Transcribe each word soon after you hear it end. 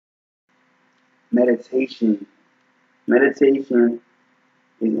Meditation. Meditation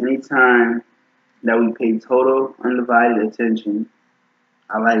is any time that we pay total, undivided attention.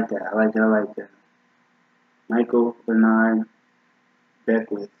 I like that. I like that. I like that. Michael Bernard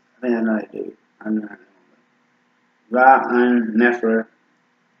Beckwith. I think I know that dude. I'm not. Ra'an Nefer,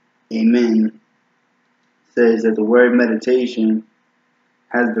 Amen, says that the word meditation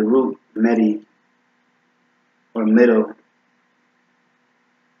has the root medi, or middle,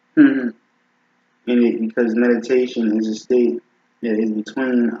 in it, because meditation is a state that is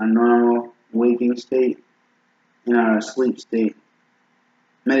between our normal waking state and our sleep state.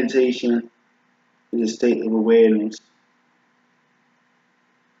 Meditation is a state of awareness.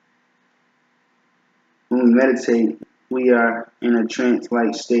 When we meditate, we are in a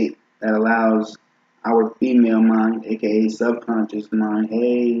trance-like state that allows our female mind, aka subconscious mind,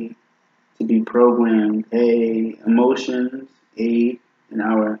 to be programmed, emotions aid in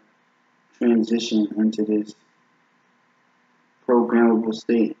our transition into this programmable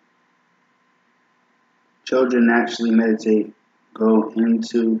state. Children naturally meditate, go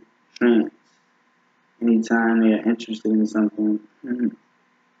into trance anytime they are interested in something.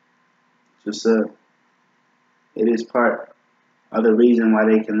 What's up? It is part of the reason why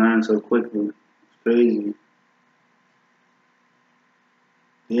they can learn so quickly. It's crazy.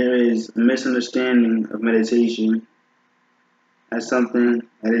 There is a misunderstanding of meditation as something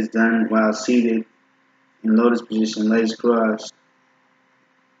that is done while seated in lotus position, legs crossed.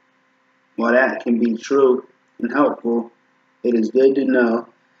 While that can be true and helpful, it is good to know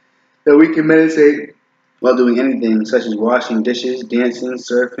that we can meditate while doing anything, such as washing dishes, dancing,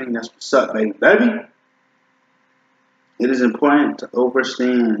 surfing. That's what's up, baby. It is important to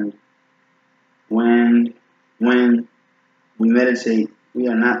understand when we meditate, we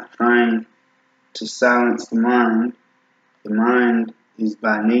are not trying to silence the mind. The mind is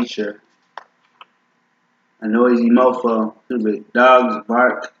by nature a noisy mofo. Dogs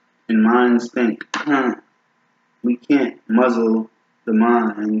bark and minds think. We can't muzzle the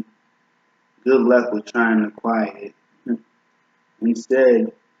mind. Good luck with trying to quiet it.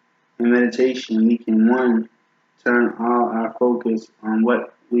 Instead, in meditation, we can, one, turn all our focus on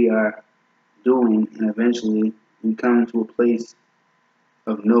what we are doing, and eventually we come to a place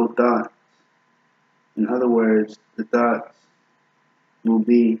of no thoughts. In other words, the thoughts will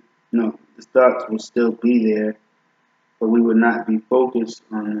still be there, but we will not be focused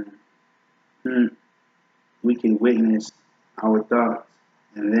on them. We can witness our thoughts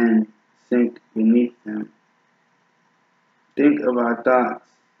and then sink beneath them. Think of our thoughts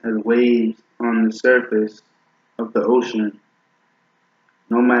as waves on the surface of the ocean.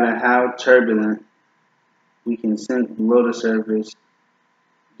 No matter how turbulent, we can sink below the surface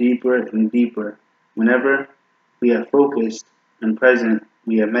deeper and deeper. Whenever we are focused and present,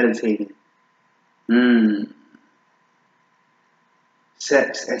 we are meditating.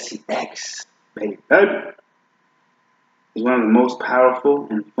 Sex, S-E-X, baby, is one of the most powerful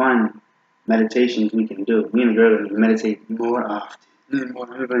and fun meditations we can do. Me and the girl meditate more often.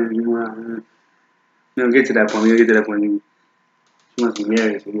 We'll get to that point. We'll get to that point. She wants to be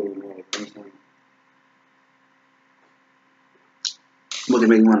married, so we'll get married. What can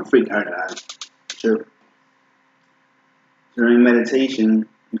make you want to freak her out? Sure. During meditation,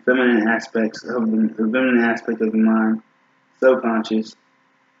 the feminine aspect of the mind, subconscious,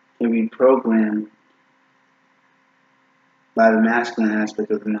 can be programmed by the masculine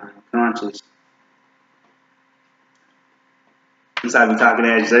aspect of the mind, conscious. That's how I be talking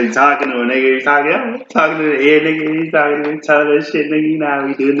at you. So you talking to a nigga, you talking to the ear nigga, you talking to tell that shit, nigga, you know how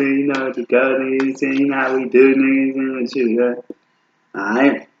we do, nigga, you know what to go, nigga, you know how we do, nigga, you know what shit, yeah.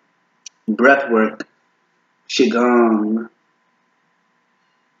 Alright. Breath work. Qigong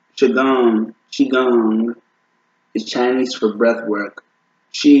is Chinese for breath work.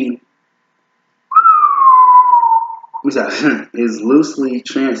 Qi is loosely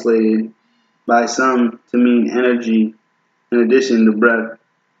translated by some to mean energy in addition to breath.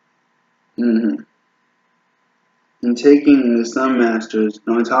 In talking to some masters,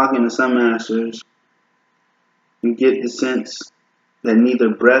 you get the sense that neither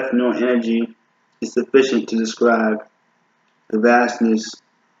breath nor energy is sufficient to describe the vastness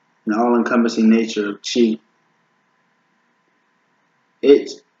and all-encompassing nature of Qi.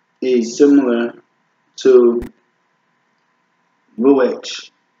 It is similar to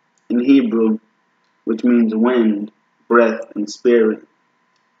Ruach in Hebrew, which means wind, breath, and spirit.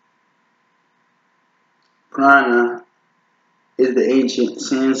 Prana is the ancient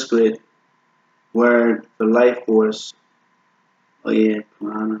Sanskrit word for life force.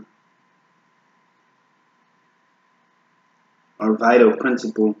 Prana. Or vital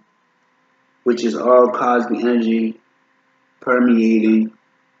principle. which is all cosmic energy permeating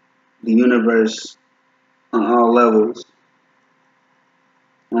the universe on all levels.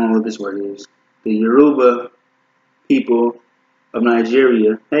 I don't know what this word is. The Yoruba people of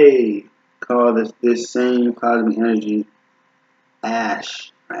Nigeria, call this same cosmic energy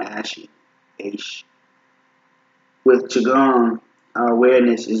ash, or ashy, ash. With Qigong, our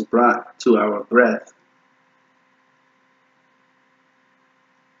awareness is brought to our breath.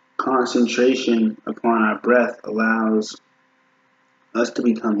 Concentration upon our breath allows us to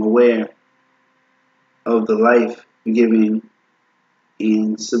become aware of the life-giving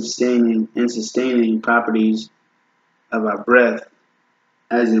and sustaining properties of our breath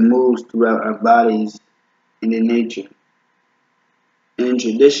as it moves throughout our bodies and in nature. In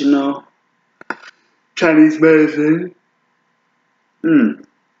traditional Chinese medicine,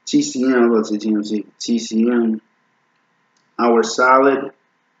 TCM, I'll go to TMC, TCM, our solid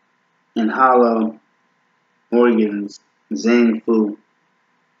and hollow organs, Zhang Fu,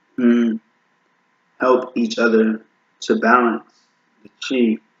 help each other to balance the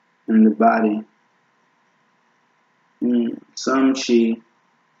qi in the body. Some qi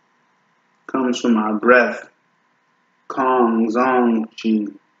comes from our breath, Kong Zong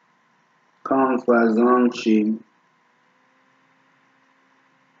qi, Kong Fa Zong qi,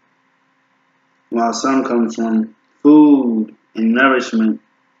 while some comes from food and nourishment,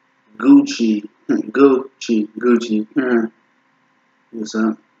 Gucci, Gucci. What's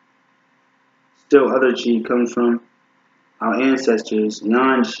up? Still other qi comes from our ancestors,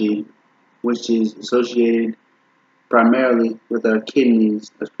 Yan qi, which is associated primarily with our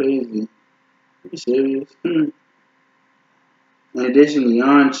kidneys. That's crazy. Are you serious? In addition to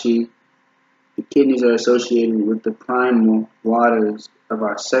Yan qi, the kidneys are associated with the primal waters of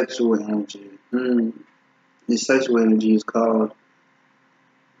our sexual energy. This sexual energy is called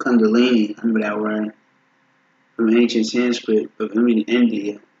Kundalini. Remember that word? From ancient Sanskrit of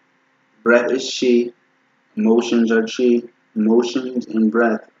India. Breath is chi, emotions are chi. Emotions and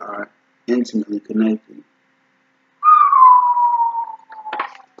breath are intimately connected.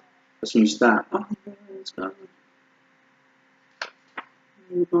 That's when you stop. Oh, let's go.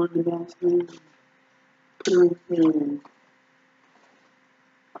 You're going to the bathroom.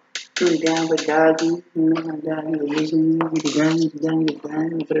 Put it down with doggy. You know how doggy position. Get it done, get it done, get it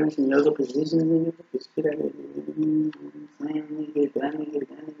done. Put it in some yoga positions in it. Just get out of it. Get it done, get it done, get it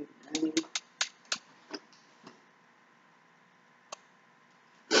done.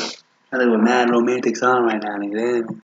 I live a mad romantic song right now, nigga.